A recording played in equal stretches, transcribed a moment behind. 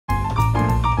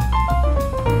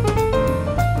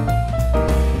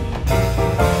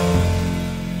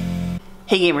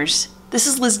Hey gamers, this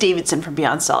is Liz Davidson from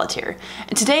Beyond Solitaire,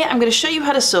 and today I'm going to show you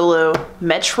how to solo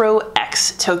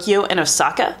MetroX, Tokyo and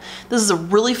Osaka. This is a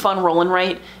really fun roll and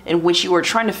write in which you are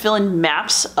trying to fill in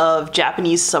maps of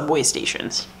Japanese subway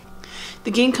stations.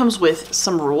 The game comes with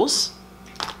some rules,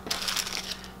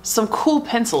 some cool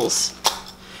pencils,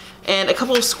 and a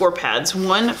couple of score pads,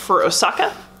 one for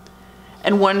Osaka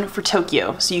and one for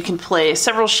Tokyo, so you can play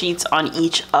several sheets on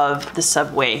each of the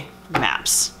subway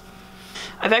maps.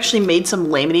 I've actually made some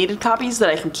laminated copies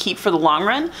that I can keep for the long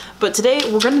run, but today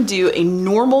we're going to do a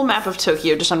normal map of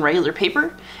Tokyo just on regular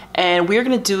paper, and we're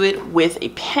going to do it with a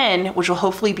pen which will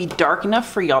hopefully be dark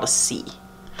enough for y'all to see.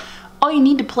 All you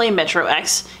need to play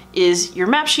MetroX is your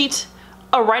map sheet,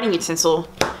 a writing utensil,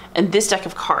 and this deck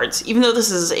of cards. Even though this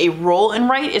is a roll and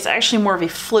write, it's actually more of a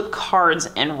flip cards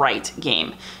and write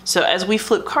game. So as we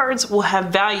flip cards, we'll have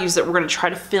values that we're going to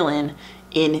try to fill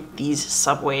in these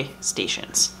subway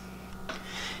stations.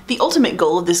 The ultimate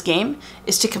goal of this game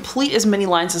is to complete as many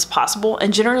lines as possible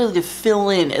and generally to fill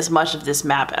in as much of this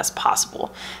map as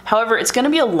possible. However, it's going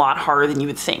to be a lot harder than you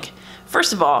would think.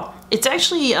 First of all, it's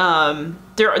actually,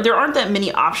 there aren't that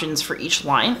many options for each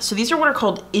line, so these are what are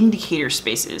called indicator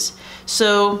spaces.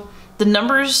 So the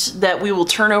numbers that we will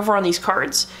turn over on these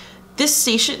cards, this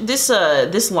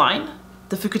line,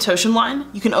 the Fukutoshin line,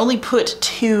 you can only put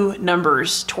 2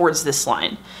 numbers towards this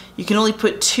line. You can only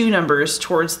put 2 numbers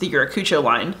towards the Yurakucho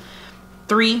line.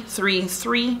 3, 3,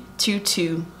 3, 2,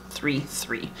 2, 3,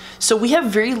 3. So we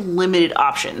have very limited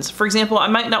options. For example, I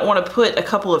might not want to put a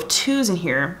couple of 2s in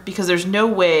here because there's no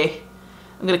way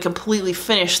I'm going to completely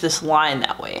finish this line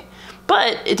that way.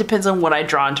 But it depends on what I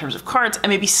draw in terms of cards. I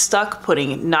may be stuck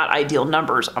putting not ideal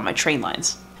numbers on my train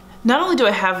lines. Not only do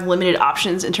I have limited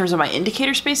options in terms of my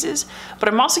indicator spaces, but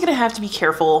I'm also going to have to be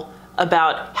careful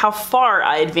about how far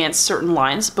I advance certain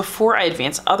lines before I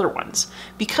advance other ones.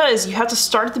 Because you have to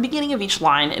start at the beginning of each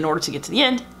line in order to get to the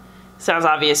end. Sounds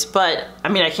obvious, but I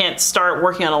mean, I can't start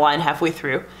working on a line halfway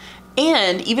through.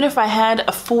 And even if I had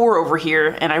a 4 over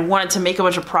here and I wanted to make a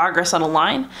bunch of progress on a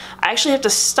line, I actually have to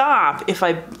stop if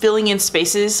I'm filling in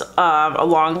spaces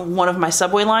along one of my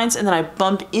subway lines and then I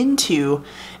bump into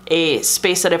a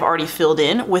space that I've already filled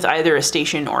in with either a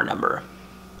station or a number.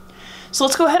 So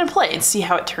let's go ahead and play and see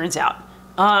how it turns out.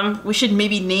 We should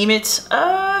maybe name it,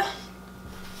 let's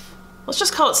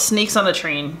just call it Snakes on the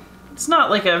Train. It's not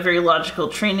like a very logical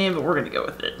train name, but we're gonna go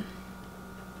with it.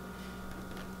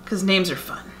 Because names are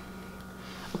fun.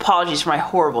 Apologies for my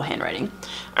horrible handwriting.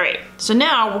 All right, so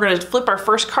now we're gonna flip our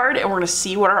first card and we're gonna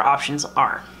see what our options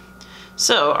are.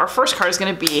 So our first card is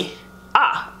gonna be,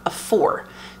 a 4.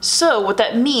 So what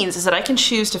that means is that I can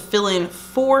choose to fill in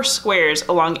 4 squares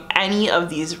along any of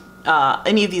these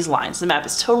lines. The map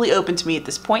is totally open to me at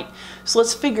this point, so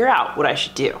let's figure out what I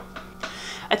should do.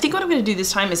 I think what I'm gonna do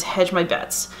this time is hedge my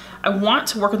bets. I want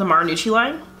to work with the Marinucci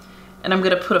line, and I'm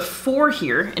gonna put a 4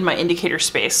 here in my indicator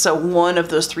space, so one of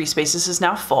those 3 spaces is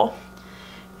now full.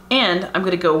 And I'm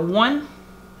gonna go 1,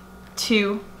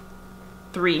 2,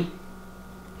 3,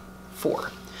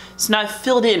 4. So now I've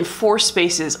filled in 4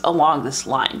 spaces along this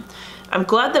line. I'm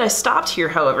glad that I stopped here,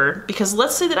 however, because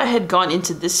let's say that I had gone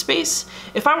into this space.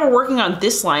 If I were working on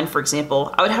this line, for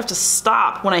example, I would have to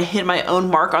stop when I hit my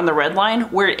own mark on the red line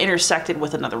where it intersected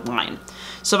with another line.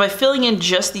 So by filling in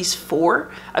just these 4,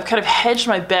 I've kind of hedged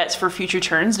my bets for future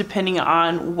turns depending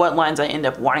on what lines I end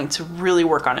up wanting to really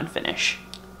work on and finish.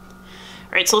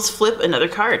 All right, so let's flip another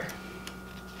card.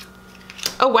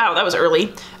 Oh wow, that was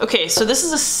early. Okay, so this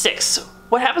is a 6.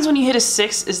 What happens when you hit a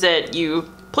 6 is that you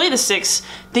play the 6,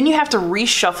 then you have to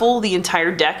reshuffle the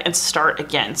entire deck and start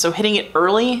again. So hitting it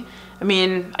early, I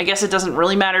mean, I guess it doesn't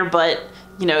really matter, but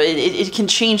you know, it can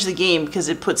change the game because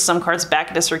it puts some cards back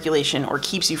into circulation or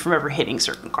keeps you from ever hitting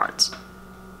certain cards.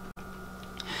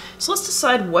 So let's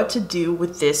decide what to do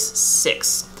with this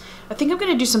 6. I think I'm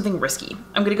gonna do something risky.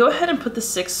 I'm gonna go ahead and put the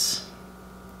 6,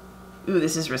 ooh,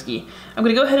 this is risky. I'm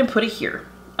gonna go ahead and put it here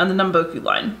on the Namboku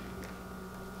line.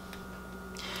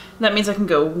 That means I can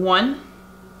go 1,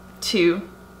 2,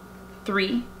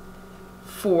 3,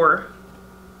 4,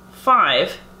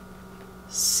 5,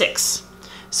 6.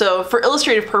 So for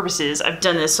illustrative purposes, I've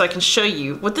done this so I can show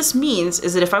you. What this means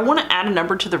is that if I want to add a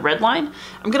number to the red line,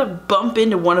 I'm gonna bump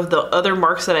into one of the other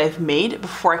marks that I've made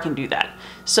before I can do that.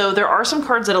 So there are some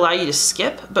cards that allow you to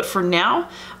skip, but for now,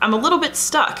 I'm a little bit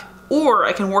stuck, or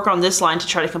I can work on this line to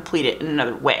try to complete it in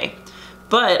another way.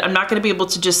 But I'm not gonna be able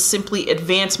to just simply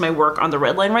advance my work on the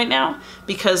red line right now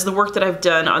because the work that I've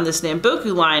done on this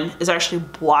Namboku line is actually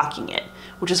blocking it,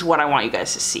 which is what I want you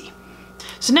guys to see.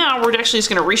 So now we're actually just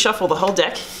gonna reshuffle the whole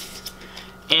deck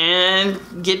and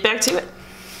get back to it.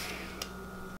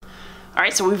 All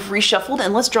right, so we've reshuffled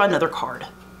and let's draw another card.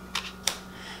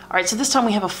 All right, so this time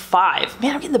we have a 5.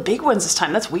 Man, I'm getting the big ones this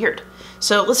time. That's weird.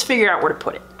 So let's figure out where to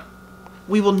put it.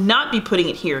 We will not be putting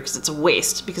it here because it's a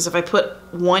waste, because if I put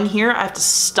 1 here, I have to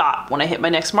stop when I hit my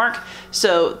next mark.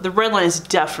 So the red line is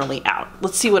definitely out.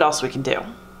 Let's see what else we can do.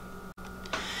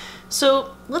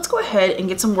 So let's go ahead and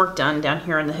get some work done down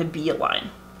here on the Hibiya line.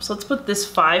 So let's put this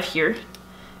 5 here,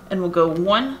 and we'll go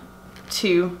 1,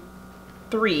 2,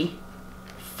 3,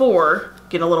 4,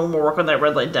 get a little more work on that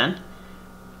red line done,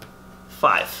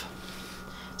 5.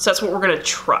 So that's what we're gonna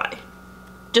try.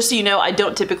 Just so you know, I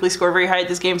don't typically score very high at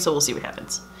this game, so we'll see what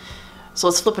happens. So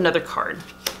let's flip another card.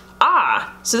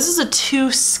 So this is a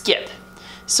 2 skip.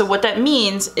 So what that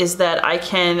means is that I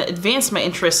can advance my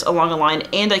interests along a line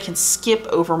and I can skip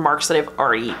over marks that I've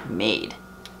already made.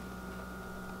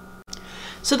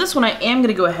 So this one I am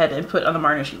gonna go ahead and put on the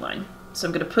Marunouchi line. So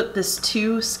I'm gonna put this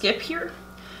 2 skip here.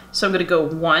 So I'm gonna go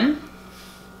 1,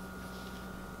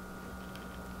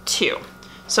 2.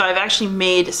 So I've actually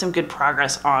made some good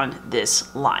progress on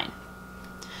this line.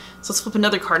 So let's flip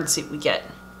another card and see what we get.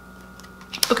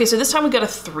 Okay, so this time we got a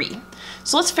 3.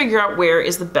 So let's figure out where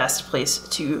is the best place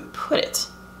to put it.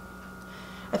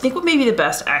 I think what may be the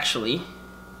best actually.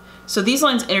 So these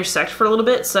lines intersect for a little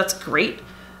bit, so that's great.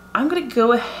 I'm gonna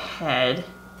go ahead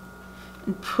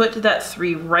and put that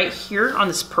 3 right here on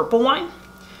this purple line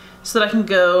so that I can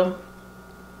go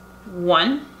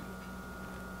 1,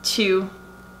 2,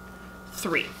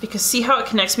 3, because see how it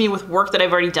connects me with work that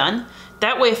I've already done?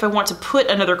 That way, if I want to put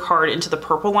another card into the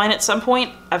purple line at some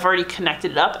point, I've already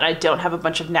connected it up and I don't have a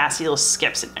bunch of nasty little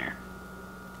skips in there.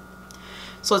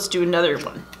 So let's do another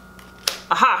one.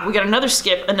 Aha, we got another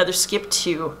skip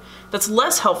 2. That's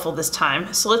less helpful this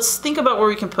time. So let's think about where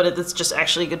we can put it that's just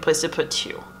actually a good place to put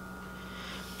 2.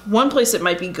 One place that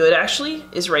might be good actually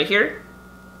is right here.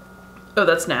 Oh,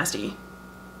 that's nasty.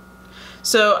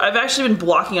 So I've actually been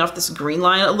blocking off this green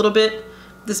line a little bit.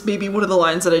 This may be one of the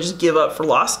lines that I just give up for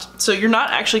lost. So you're not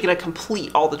actually gonna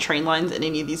complete all the train lines in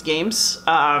any of these games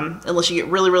unless you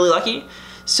get really, really lucky.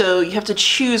 So you have to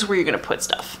choose where you're gonna put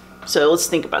stuff. So let's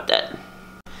think about that.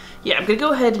 Yeah, I'm gonna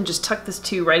go ahead and just tuck this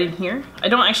 2 right in here. I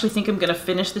don't actually think I'm gonna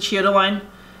finish the Chiyoda line,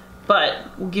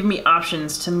 but will give me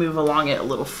options to move along it a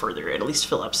little further, at least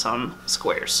fill up some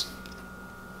squares.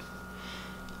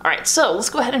 All right, so let's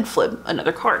go ahead and flip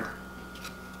another card.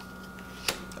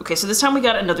 Okay, so this time we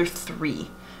got another 3.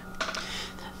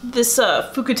 This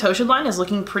Fukutosha line is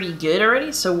looking pretty good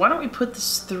already, so why don't we put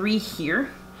this 3 here,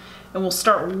 and we'll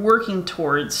start working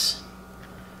towards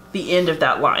the end of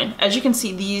that line. As you can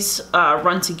see, these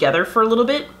run together for a little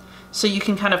bit, so you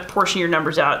can kind of portion your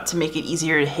numbers out to make it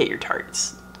easier to hit your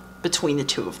targets between the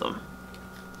 2 of them.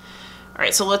 All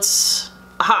right, so let's,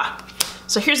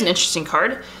 so here's an interesting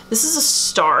card. This is a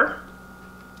star.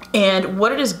 And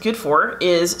what it is good for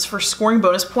is it's for scoring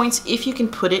bonus points if you can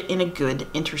put it in a good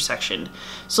intersection.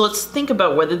 So let's think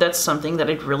about whether that's something that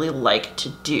I'd really like to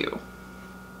do.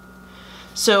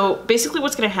 So basically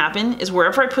what's gonna happen is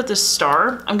wherever I put this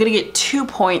star, I'm gonna get 2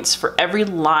 points for every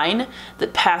line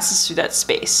that passes through that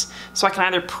space. So I can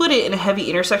either put it in a heavy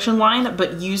intersection line,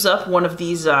 but use up one of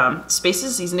these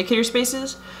spaces, these indicator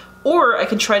spaces, or I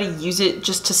can try to use it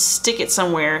just to stick it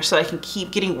somewhere so I can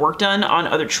keep getting work done on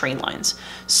other train lines.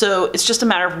 So it's just a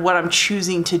matter of what I'm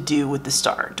choosing to do with the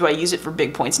star. Do I use it for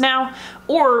big points now,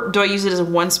 or do I use it as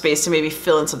one space to maybe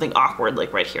fill in something awkward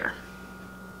like right here?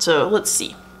 So let's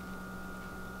see.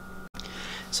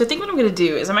 So I think what I'm gonna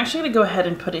do is I'm actually gonna go ahead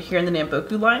and put it here in the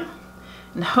Namboku line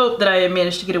and hope that I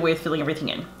manage to get away with filling everything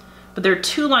in. But there are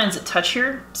 2 lines that touch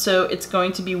here, so it's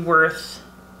going to be worth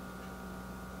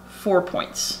 4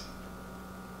 points.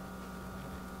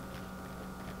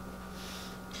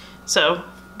 So,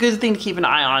 good thing to keep an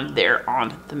eye on there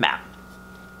on the map.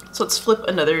 So let's flip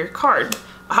another card.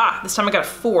 Aha, this time I got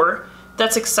 4.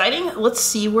 That's exciting. Let's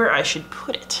see where I should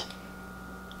put it.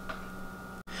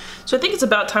 So I think it's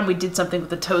about time we did something with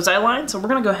the Tozai line. So we're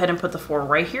gonna go ahead and put the 4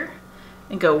 right here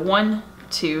and go 1,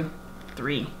 2,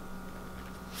 3,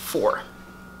 4.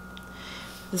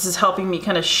 This is helping me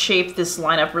kind of shape this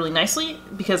line up really nicely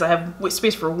because I have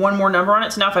space for 1 more number on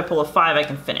it. So now if I pull a 5, I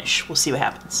can finish. We'll see what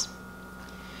happens.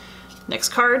 Next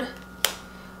card,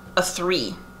 a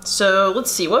 3. So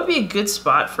let's see, what would be a good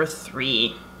spot for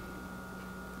 3?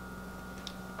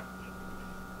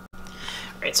 All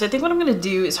right, so I think what I'm gonna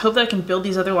do is hope that I can build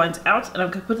these other lines out, and I'm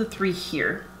gonna put the 3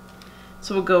 here.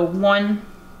 So we'll go 1,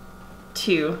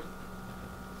 2,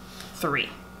 3.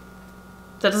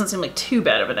 That doesn't seem like too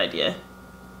bad of an idea.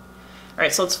 All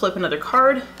right, so let's flip another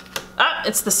card.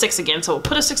 It's the 6 again, so we'll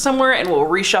put a 6 somewhere and we'll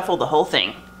reshuffle the whole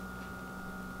thing.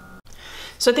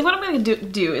 So I think what I'm going to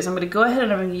do is I'm going to go ahead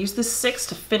and I'm going to use this 6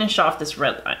 to finish off this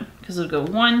red line. Because it'll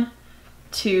go 1,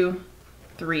 2,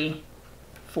 3,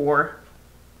 4,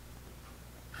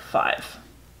 5.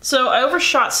 So I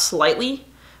overshot slightly,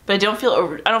 but I don't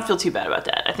feel too bad about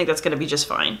that. I think that's gonna be just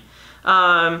fine.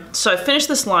 So I finished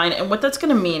this line, and what that's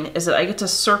gonna mean is that I get to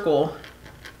circle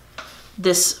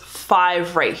this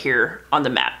 5 right here on the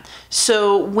map.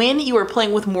 So when you are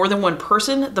playing with more than one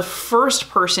person, the first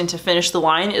person to finish the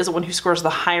line is the one who scores the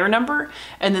higher number,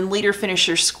 and then later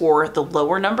finishers score the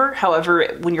lower number.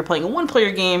 However, when you're playing a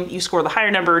one-player game, you score the higher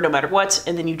number no matter what,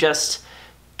 and then you just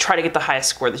try to get the highest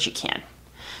score that you can.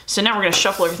 So now we're gonna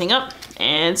shuffle everything up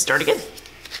and start again.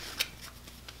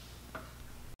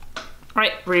 All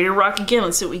right, ready to rock again.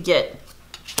 Let's see what we get.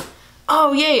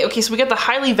 Oh, yay. Okay, so we got the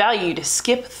highly valued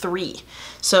skip 3.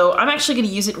 So I'm actually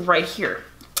gonna use it right here.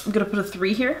 I'm gonna put a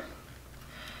 3 here.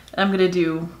 And I'm gonna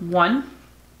do 1,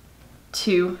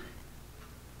 2,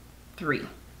 3,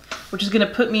 which is gonna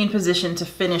put me in position to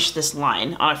finish this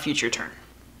line on a future turn.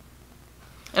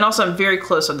 And also I'm very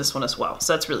close on this one as well,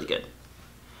 so that's really good.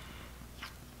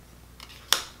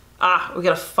 Ah, we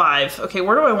got a 5. Okay,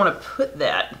 where do I wanna put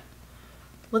that?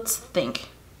 Let's think.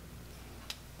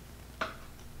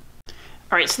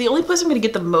 All right, so the only place I'm gonna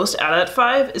get the most out of that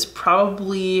 5 is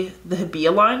probably the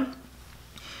Hibiya line.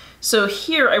 So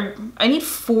here, I need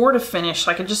 4 to finish.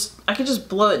 So I could just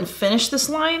blow it and finish this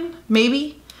line,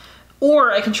 maybe.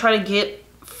 Or I can try to get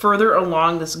further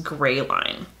along this gray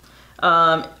line.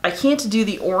 I can't do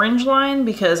the orange line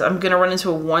because I'm gonna run into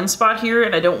a 1 spot here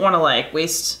and I don't wanna like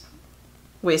waste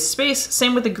space.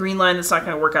 Same with the green line, that's not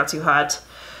gonna work out too hot.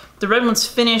 The red one's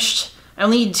finished. I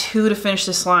only need 2 to finish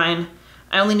this line.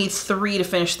 I only need 3 to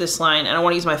finish this line, and I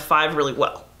wanna use my 5 really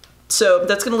well. So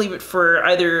that's gonna leave it for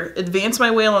either advance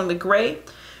my way along the gray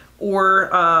or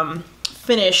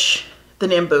finish the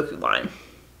Namboku line.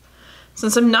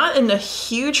 Since I'm not in a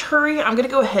huge hurry, I'm gonna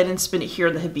go ahead and spin it here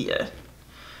in the Hibiya.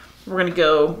 We're gonna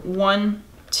go 1,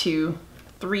 2,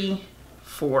 3,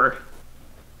 4,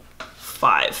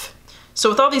 5. So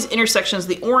with all these intersections,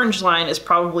 the orange line is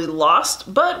probably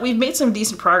lost, but we've made some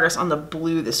decent progress on the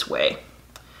blue this way.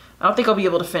 I don't think I'll be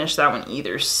able to finish that one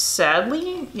either,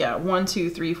 sadly. Yeah, 1, 2,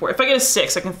 3, 4. If I get a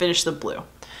 6, I can finish the blue.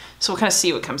 So we'll kind of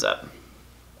see what comes up.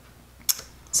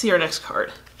 Let's see our next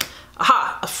card.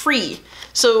 Aha, a free.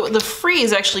 So the free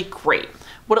is actually great.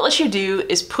 What it lets you do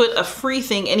is put a free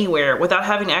thing anywhere without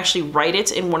having to actually write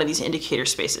it in one of these indicator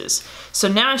spaces. So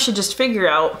now I should just figure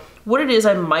out what it is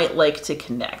I might like to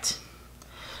connect.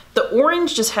 The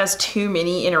orange just has too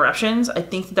many interruptions. I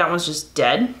think that one's just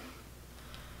dead.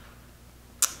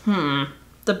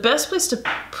 The best place to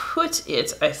put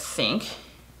it, I think,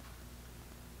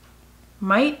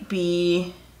 might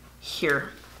be here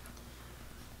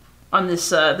on this,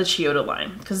 the Chiyoda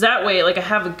line. Because that way, like, I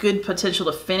have a good potential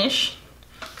to finish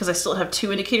because I still have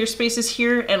 2 indicator spaces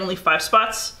here and only 5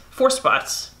 spots, 4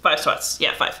 spots, 5 spots,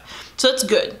 yeah, 5. So that's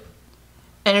good.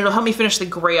 And it'll help me finish the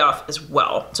gray off as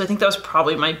well. So I think that was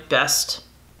probably my best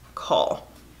call.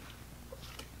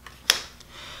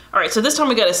 All right, so this time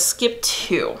we got to skip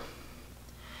 2.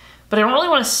 But I don't really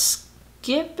want to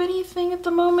skip anything at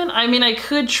the moment. I mean, I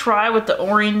could try with the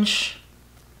orange.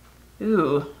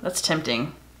 Ooh, that's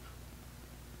tempting.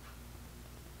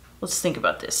 Let's think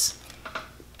about this.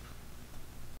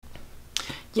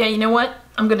 Yeah, you know what?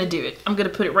 I'm gonna do it. I'm gonna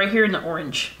put it right here in the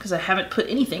orange because I haven't put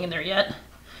anything in there yet.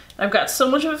 I've got so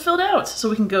much of it filled out. So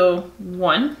we can go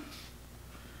 1,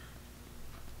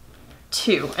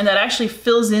 2, and that actually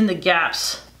fills in the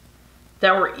gaps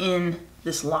that were in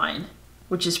this line,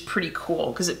 which is pretty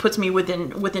cool because it puts me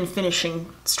within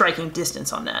finishing striking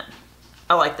distance on that.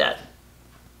 I like that.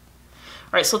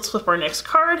 All right, so let's flip our next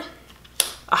card.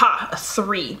 Aha, a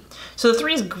 3. So the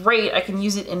 3 is great. I can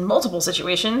use it in multiple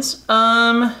situations.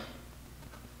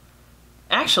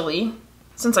 Actually,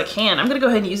 since I can, I'm gonna go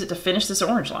ahead and use it to finish this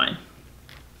orange line.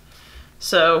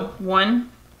 So 1,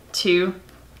 2,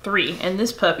 3, and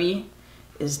this puppy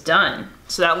is done.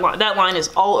 So that line is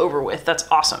all over with. That's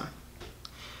awesome.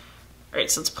 All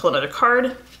right, so let's pull another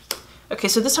card. Okay,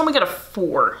 so this time we got a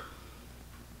 4.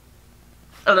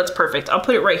 Oh, that's perfect. I'll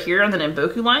put it right here on the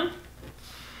Namboku line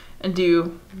and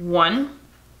do 1,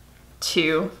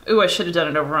 2. Ooh, I should have done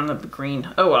it over on the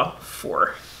green. Oh well,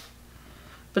 4.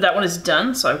 But that one is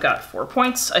done, so I've got 4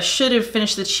 points. I should have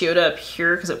finished the Chiyoda up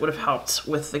here because it would have helped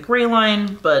with the gray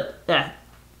line, but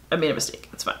I made a mistake.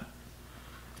 It's fine.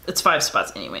 It's 5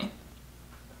 spots anyway.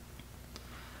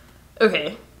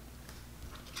 Okay.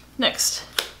 Next.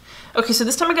 Okay, so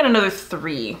this time I got another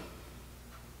 3.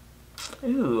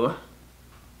 Ooh.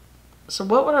 So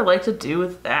what would I like to do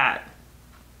with that?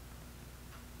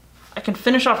 I can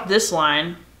finish off this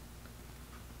line.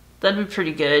 That'd be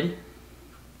pretty good.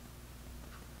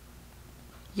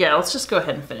 Yeah, let's just go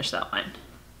ahead and finish that line.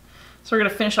 So we're gonna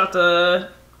finish out the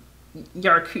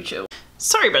Yarakucho.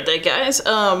 Sorry about that, guys.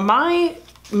 My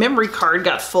memory card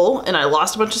got full and I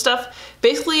lost a bunch of stuff.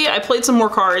 Basically, I played some more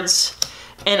cards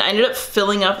and I ended up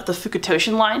filling up the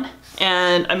Fukutoshin line,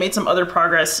 and I made some other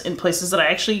progress in places that I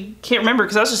actually can't remember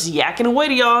because I was just yakking away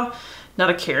to y'all.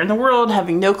 Not a care in the world,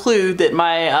 having no clue that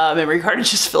my memory card had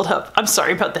just filled up. I'm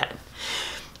sorry about that.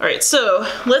 All right, so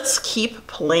let's keep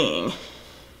playing.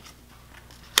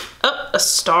 Oh, a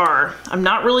star. I'm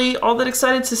not really all that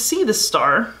excited to see this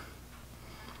star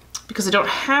because I don't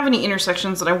have any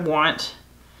intersections that I want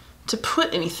to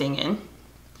put anything in.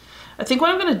 I think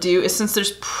what I'm gonna do is, since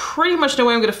there's pretty much no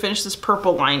way I'm gonna finish this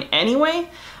purple line anyway,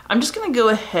 I'm just gonna go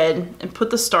ahead and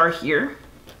put the star here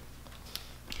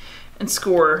and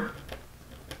score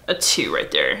a 2 right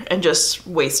there and just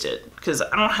waste it because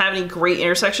I don't have any great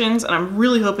intersections and I'm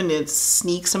really hoping to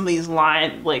sneak some of these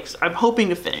lines, like I'm hoping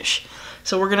to finish.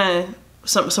 So we're gonna,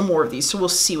 some more of these, so we'll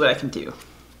see what I can do.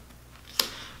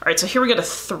 All right, so here we got a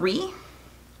 3.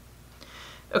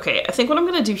 Okay, I think what I'm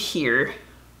gonna do here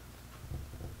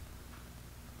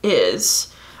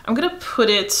is I'm gonna put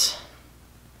it,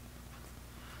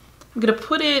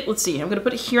 let's see, I'm gonna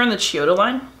put it here on the Chiyoda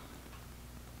line.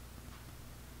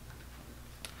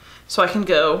 So I can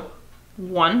go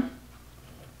 1,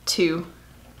 2,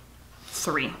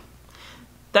 3.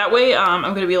 That way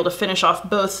I'm gonna be able to finish off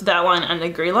both that line and the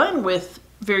gray line with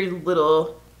very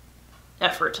little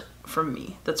effort from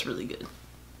me. That's really good.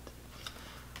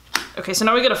 Okay, so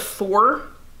now we got a 4.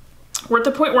 We're at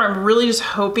the point where I'm really just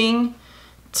hoping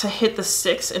to hit the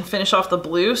 6 and finish off the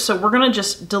blue. So we're gonna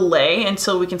just delay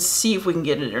until we can see if we can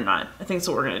get it or not. I think that's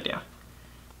what we're gonna do.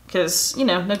 Because, you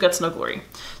know, no guts, no glory.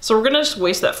 So we're gonna just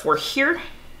waste that 4 here.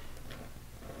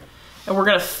 And we're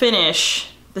gonna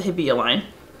finish the Hibiya line.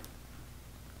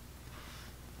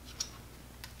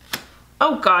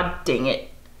 Oh, god dang it.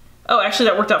 Oh, actually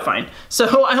that worked out fine.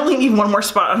 So I only need 1 more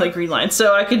spot on the green line.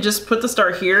 So I could just put the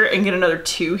star here and get another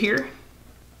 2 here,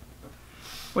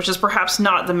 which is perhaps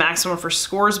not the maximum for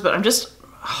scores, but I'm just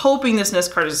hoping this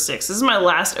next card is a 6. This is my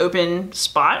last open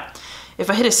spot. If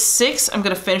I hit a 6, I'm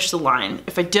gonna finish the line.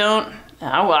 If I don't,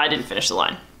 oh, well, I didn't finish the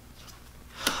line.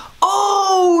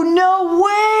 Oh, no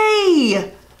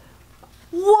way!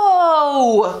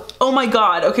 Whoa! Oh my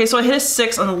god. Okay, so I hit a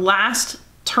 6 on the last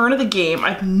turn of the game.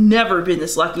 I've never been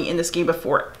this lucky in this game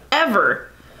before,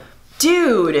 ever.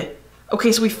 Dude.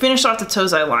 Okay, so we finished off the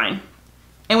Tozai line,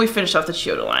 and we finished off the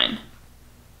Chiyoda line.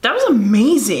 That was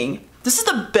amazing. This is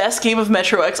the best game of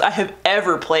MetroX I have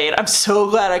ever played. I'm so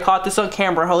glad I caught this on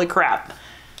camera, holy crap.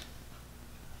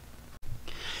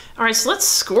 All right, so let's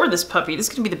score this puppy. This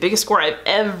is gonna be the biggest score I've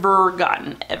ever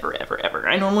gotten, ever, ever, ever.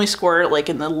 I normally score like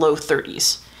in the low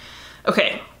 30s.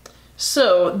 Okay,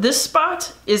 so this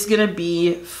spot is gonna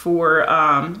be for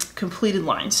completed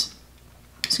lines.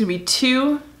 It's gonna be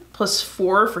 2 plus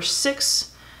 4 for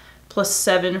 6, plus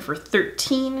 7 for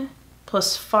 13,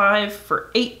 plus 5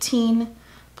 for 18,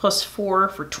 plus 4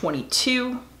 for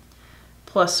 22,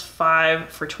 plus 5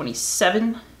 for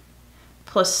 27,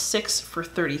 plus 6 for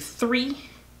 33,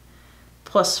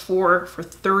 plus 4 for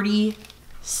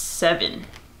 37.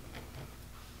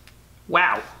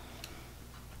 Wow.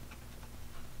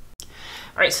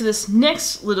 All right, so this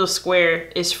next little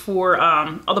square is for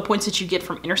all the points that you get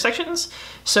from intersections.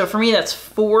 So for me, that's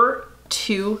 4,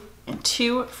 2, and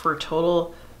 2 for a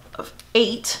total of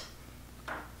 8.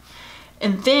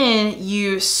 And then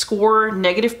you score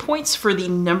negative points for the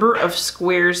number of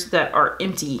squares that are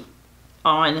empty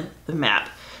on the map.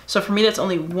 So for me, that's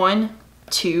only 1,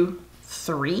 2,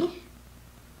 3.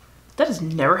 That has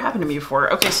never happened to me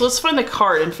before. Okay, so let's find the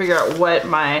card and figure out what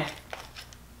my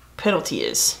penalty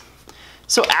is.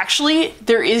 So actually,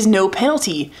 there is no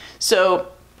penalty. So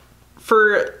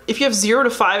if you have 0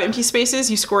 to 5 empty spaces,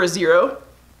 you score a 0.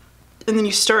 And then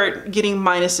you start getting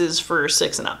minuses for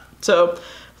 6 and up. So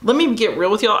let me get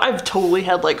real with y'all. I've totally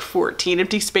had like 14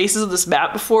 empty spaces on this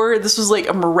map before. This was like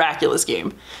a miraculous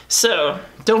game. So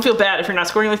don't feel bad if you're not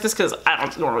scoring like this, because I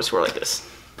don't normally score like this.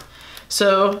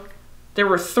 So there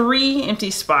were 3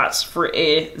 empty spots for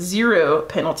a 0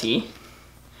 penalty.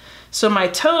 So my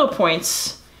total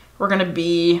points were gonna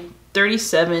be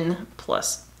 37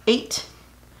 plus 8,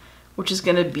 which is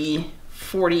gonna be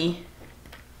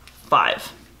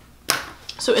 45.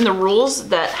 So in the rules,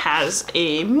 that has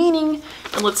a meaning,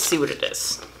 and let's see what it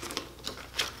is.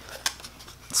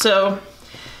 So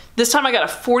this time I got a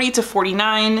 40 to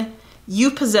 49. You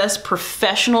possess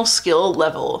professional skill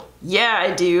level. Yeah,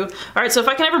 I do. All right, so if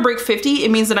I can ever break 50,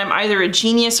 it means that I'm either a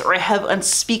genius or I have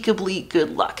unspeakably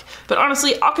good luck. But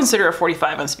honestly, I'll consider a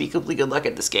 45 unspeakably good luck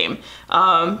at this game.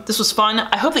 This was fun.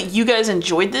 I hope that you guys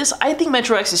enjoyed this. I think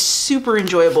MetroX is super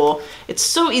enjoyable. It's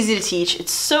so easy to teach.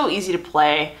 It's so easy to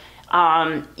play.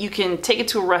 You can take it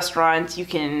to a restaurant. You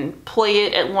can play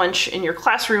it at lunch in your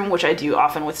classroom, which I do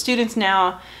often with students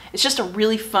now. It's just a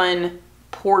really fun,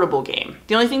 portable game.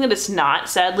 The only thing that it's not,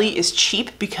 sadly, is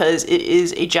cheap because it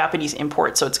is a Japanese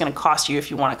import, so it's going to cost you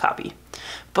if you want a copy.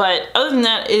 But other than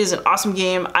that, it is an awesome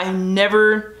game. I've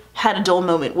never had a dull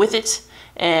moment with it,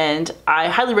 and I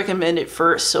highly recommend it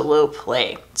for solo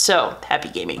play. So, happy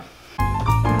gaming.